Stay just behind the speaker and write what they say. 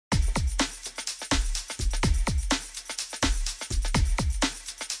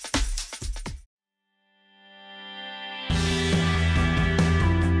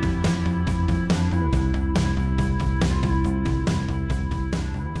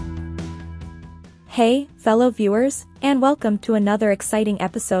Hey, fellow viewers, and welcome to another exciting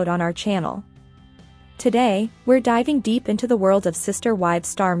episode on our channel. Today, we're diving deep into the world of Sister Wives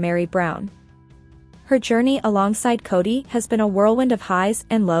star Meri Brown. Her journey alongside Kody has been a whirlwind of highs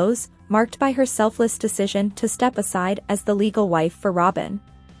and lows, marked by her selfless decision to step aside as the legal wife for Robyn.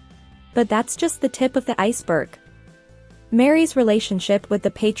 But that's just the tip of the iceberg. Meri's relationship with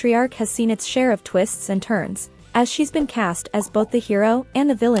the patriarch has seen its share of twists and turns, as she's been cast as both the hero and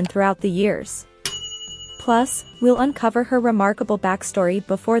the villain throughout the years. Plus, we'll uncover her remarkable backstory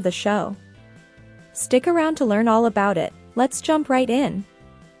before the show. Stick around to learn all about it. Let's jump right in.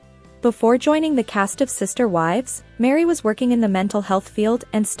 Before joining the cast of Sister Wives, Meri was working in the mental health field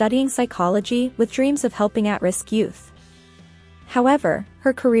and studying psychology with dreams of helping at-risk youth. However,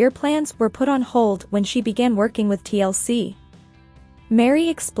 her career plans were put on hold when she began working with TLC. Meri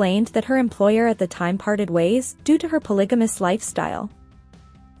explained that her employer at the time parted ways due to her polygamous lifestyle.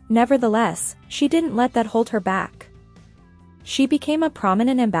 Nevertheless, she didn't let that hold her back. She became a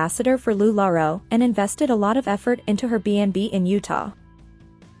prominent ambassador for LuLaRoe and invested a lot of effort into her B&B in Utah.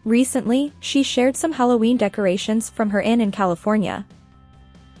 Recently, she shared some Halloween decorations from her inn in California.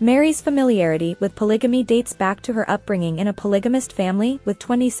 Meri's familiarity with polygamy dates back to her upbringing in a polygamist family with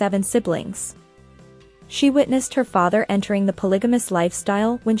 27 siblings. She witnessed her father entering the polygamous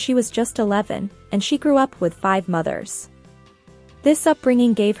lifestyle when she was just 11, and she grew up with 5 mothers. This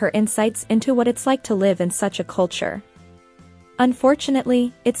upbringing gave her insights into what it's like to live in such a culture.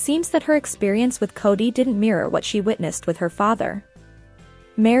 Unfortunately, it seems that her experience with Kody didn't mirror what she witnessed with her father.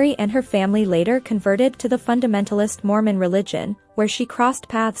 Meri and her family later converted to the fundamentalist Mormon religion, where she crossed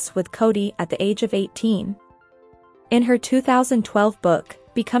paths with Kody at the age of 18. In her 2012 book,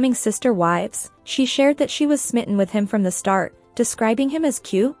 Becoming Sister Wives, she shared that she was smitten with him from the start, describing him as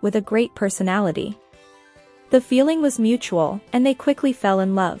cute with a great personality. The feeling was mutual, and they quickly fell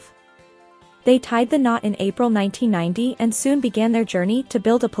in love. They tied the knot in April 1990 and soon began their journey to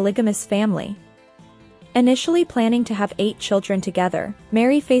build a polygamous family. Initially planning to have 8 children together,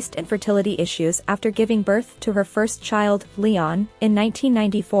 Meri faced infertility issues after giving birth to her first child, Leon, in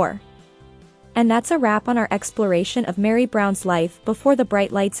 1994. And that's a wrap on our exploration of Meri Brown's life before the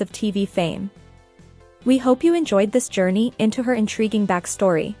bright lights of TV fame. We hope you enjoyed this journey into her intriguing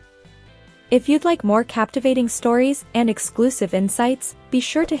backstory. If you'd like more captivating stories and exclusive insights, be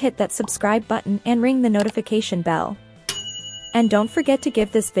sure to hit that subscribe button and ring the notification bell. And don't forget to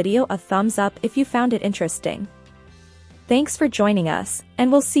give this video a thumbs up if you found it interesting. Thanks for joining us, and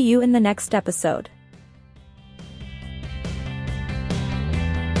we'll see you in the next episode.